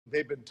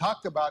They've been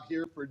talked about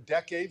here for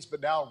decades, but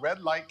now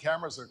red light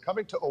cameras are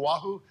coming to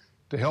Oahu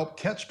to help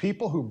catch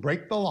people who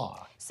break the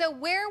law. So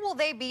where will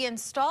they be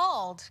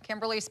installed?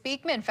 Kimberly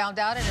Speakman found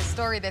out in a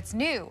story that's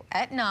new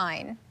at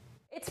 9.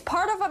 It's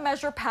part of a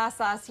measure passed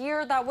last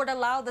year that would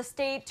allow the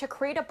state to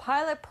create a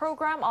pilot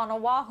program on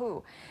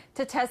Oahu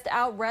to test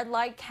out red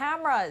light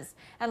cameras.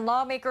 And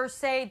lawmakers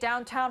say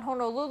downtown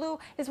Honolulu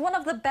is one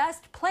of the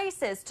best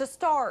places to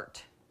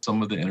start.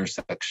 Some of the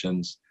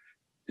intersections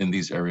in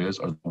these areas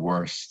are the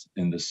worst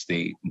in the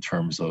state in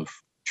terms of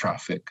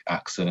traffic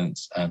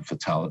accidents and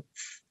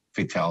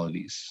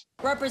fatalities.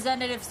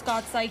 Representative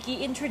Scott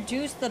Saiki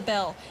introduced the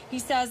bill. He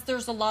says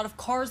there's a lot of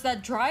cars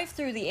that drive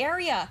through the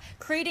area,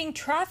 creating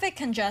traffic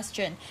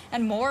congestion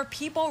and more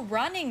people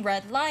running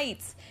red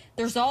lights.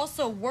 There's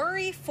also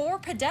worry for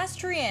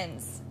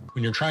pedestrians.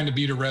 When you're trying to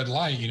beat a red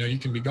light, you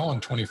can be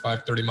going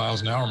 25, 30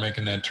 miles an hour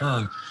making that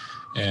turn.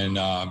 And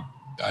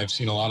I've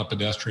seen a lot of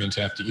pedestrians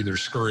have to either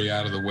scurry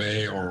out of the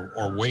way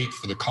or wait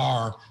for the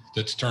car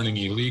that's turning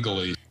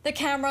illegally. The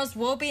cameras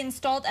will be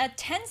installed at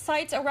 10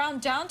 sites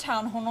around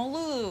downtown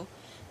Honolulu.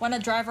 When a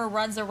driver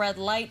runs a red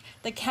light,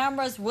 the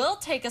cameras will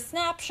take a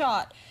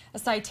snapshot. A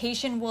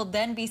citation will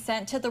then be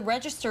sent to the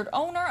registered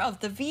owner of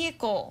the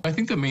vehicle. I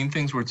think the main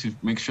things were to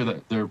make sure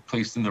that they're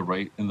placed in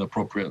the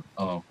appropriate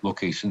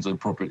locations, the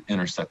appropriate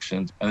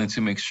intersections, and then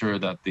to make sure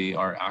that they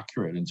are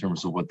accurate in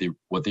terms of what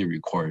they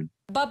record.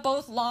 But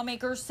both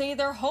lawmakers say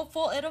they're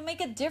hopeful it'll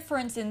make a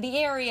difference in the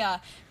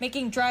area,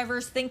 making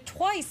drivers think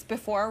twice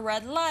before a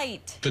red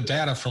light. The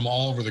data from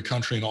all over the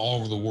country and all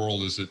over the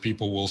world is that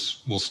people will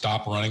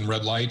stop running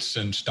red lights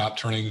and stop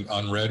turning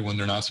on red when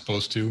they're not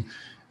supposed to,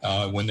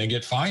 when they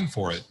get fined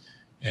for it.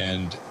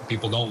 And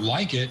people don't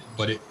like it,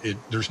 but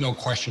there's no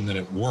question that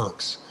it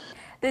works.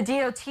 The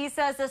DOT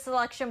says the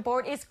selection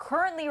board is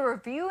currently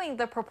reviewing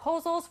the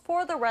proposals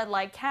for the red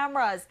light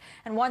cameras.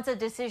 And once a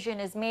decision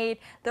is made,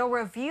 they'll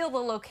reveal the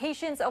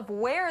locations of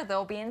where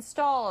they'll be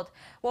installed.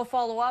 We'll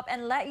follow up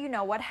and let you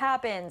know what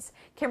happens.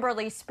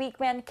 Kimberly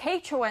Speakman,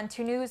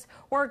 KHON2 News,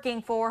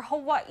 working for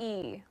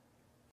Hawaii.